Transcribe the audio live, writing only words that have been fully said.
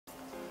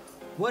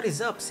What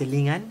is up,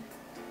 silingan?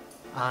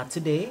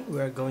 Today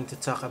we're going to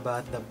talk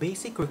about the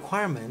basic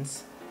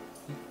requirements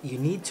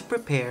you need to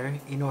prepare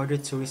in order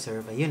to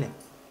reserve a unit.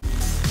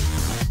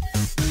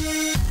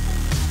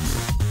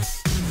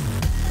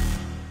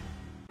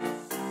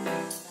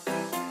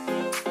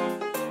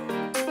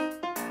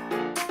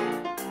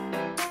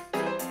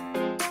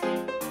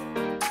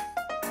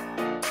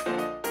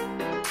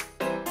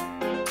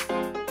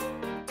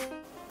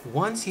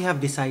 Once you have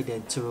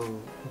decided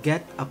to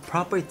get a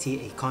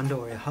property, a condo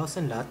or a house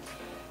and lot,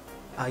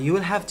 you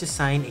will have to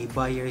sign a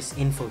buyer's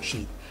info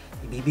sheet.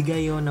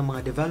 Ibibigay yon ng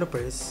mga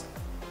developers,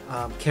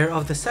 care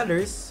of the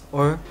sellers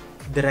or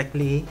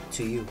directly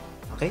to you.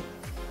 Okay?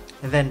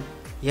 And then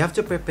you have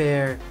to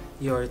prepare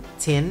your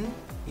TIN,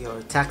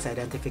 your tax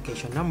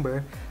identification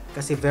number,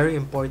 kasi very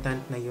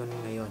important na yun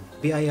ngayon.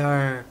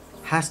 BIR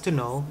has to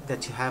know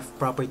that you have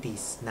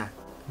properties na.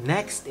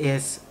 Next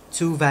is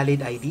 2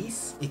 valid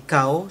IDs.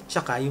 Ikaw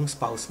tsaka yung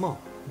spouse mo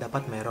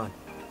dapat meron.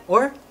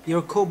 Or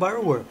your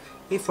co-borrower.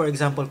 If for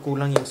example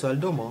kulang yung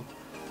sweldo mo,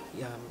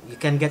 you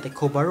can get a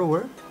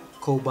co-borrower,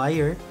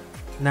 co-buyer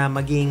na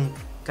maging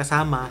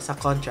kasama sa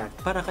contract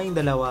para kayong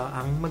dalawa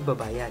ang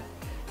magbabayad.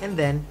 And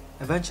then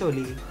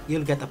eventually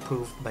you'll get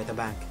approved by the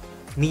bank.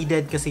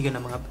 Needed kasi yun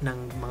ng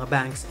mga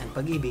banks and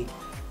Pag-ibig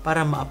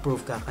para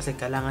ma-approve ka kasi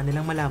kailangan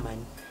nilang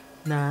malaman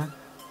na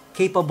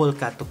capable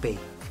ka to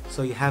pay.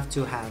 So you have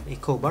to have a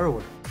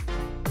co-borrower.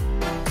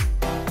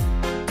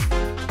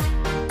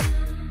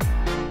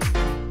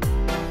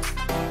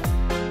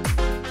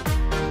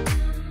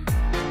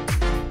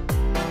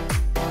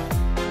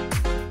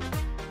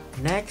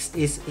 Next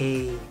is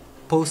a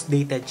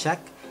post-dated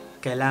check.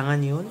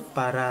 Kailangan yun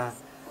para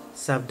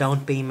sa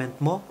down payment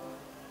mo.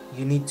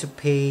 You need to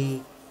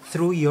pay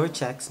through your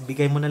checks.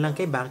 Bigay mo na lang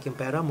kay bank yung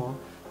pera mo,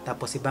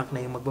 tapos si bank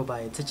na yung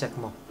magbabayad sa check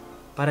mo.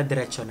 Para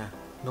diretso na.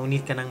 No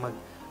need ka nang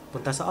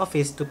magpunta sa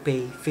office to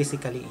pay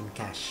physically in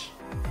cash.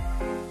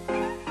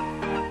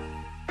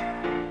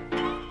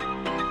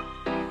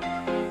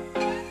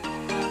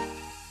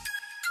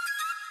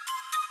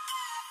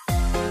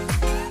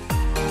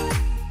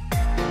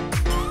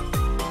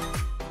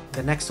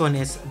 The next one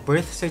is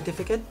birth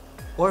certificate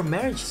or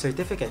marriage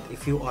certificate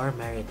if you are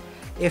married.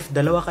 If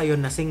dalawa kayo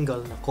na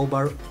single, na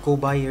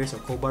co-buyers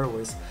or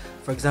co-borrowers,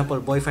 for example,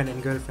 boyfriend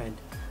and girlfriend,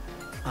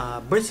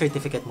 birth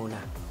certificate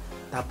muna.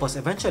 Tapos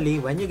eventually,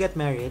 when you get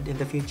married in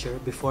the future,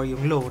 before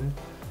yung loan,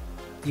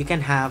 you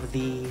can have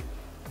the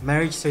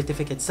marriage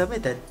certificate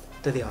submitted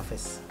to the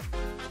office.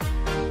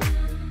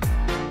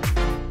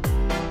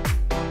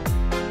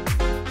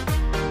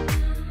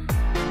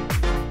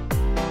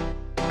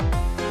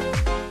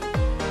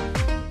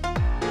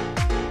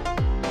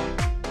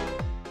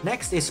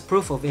 Next is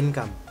proof of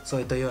income. So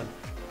ito yun.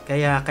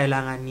 Kaya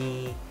kailangan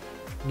ni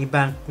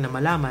bank na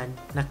malaman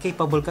na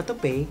capable ka to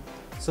pay.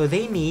 So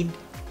they need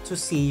to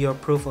see your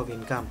proof of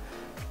income.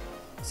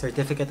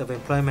 Certificate of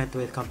employment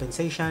with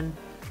compensation,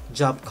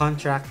 job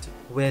contract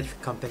with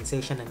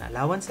compensation and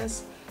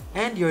allowances,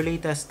 and your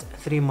latest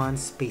 3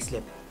 months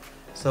payslip.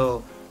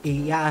 So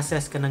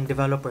i-assess ka ng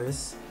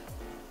developers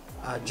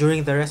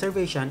during the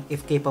reservation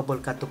if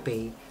capable ka to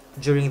pay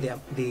during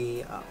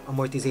the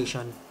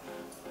amortization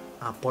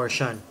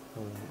portion,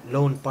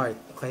 loan part.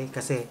 Okay?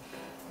 Kasi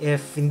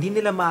if hindi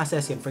nila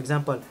ma-assess yun, for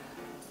example,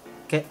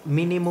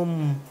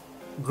 minimum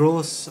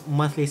gross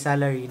monthly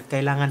salary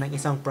kailangan ng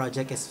isang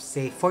project is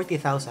say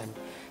 40,000,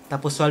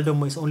 tapos sweldo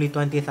mo is only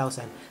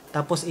 20,000,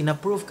 tapos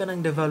in-approve ka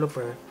ng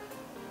developer,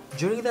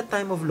 during that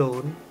time of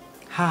loan,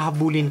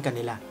 hahabulin ka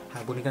nila.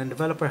 Habulin ka ng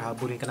developer,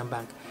 hahabulin ka ng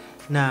bank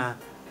na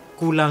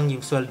kulang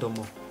yung sweldo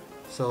mo.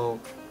 So,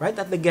 right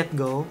at the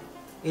get-go,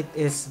 it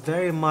is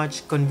very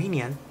much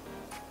convenient,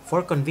 for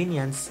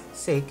convenience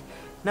sake,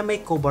 na may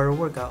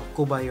co-borrower ka,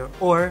 co-buyer,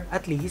 or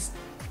at least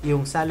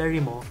yung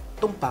salary mo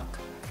tumpak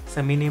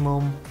sa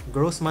minimum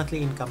gross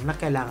monthly income na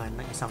kailangan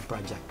ng isang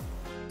project.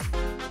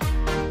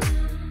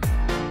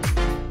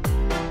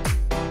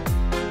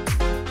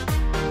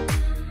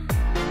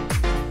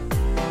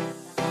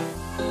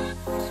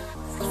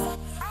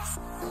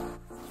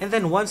 And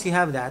then once you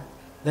have that,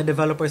 the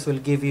developers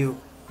will give you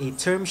a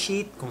term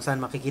sheet kung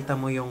saan makikita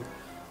mo yung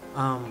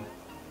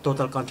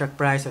total contract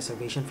price,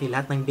 reservation fee,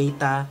 lahat ng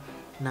data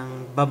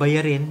ng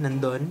babayarin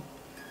nandun,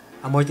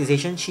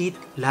 amortization sheet,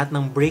 lahat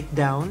ng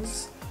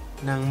breakdowns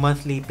ng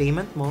monthly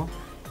payment mo,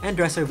 and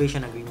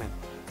reservation agreement.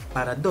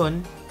 Para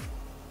doon,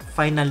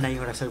 final na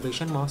yung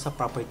reservation mo sa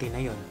property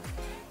na yon.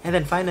 And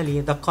then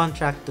finally, the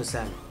contract to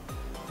sell.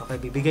 Okay,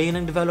 bibigay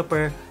yun ng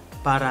developer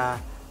para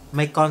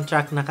may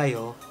contract na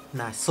kayo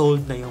na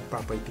sold na yung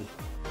property.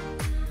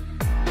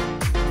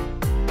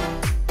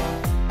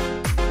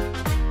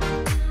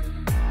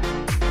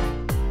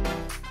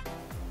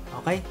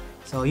 Okay?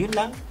 So, yun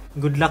lang.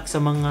 Good luck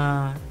sa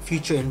mga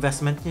future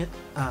investments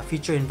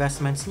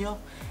nyo.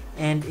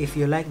 And if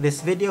you like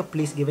this video,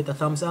 please give it a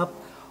thumbs up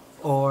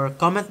or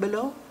comment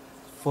below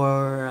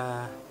for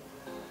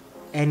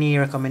any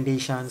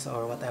recommendations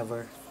or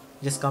whatever.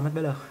 Just comment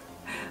below.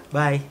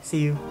 Bye.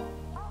 See you.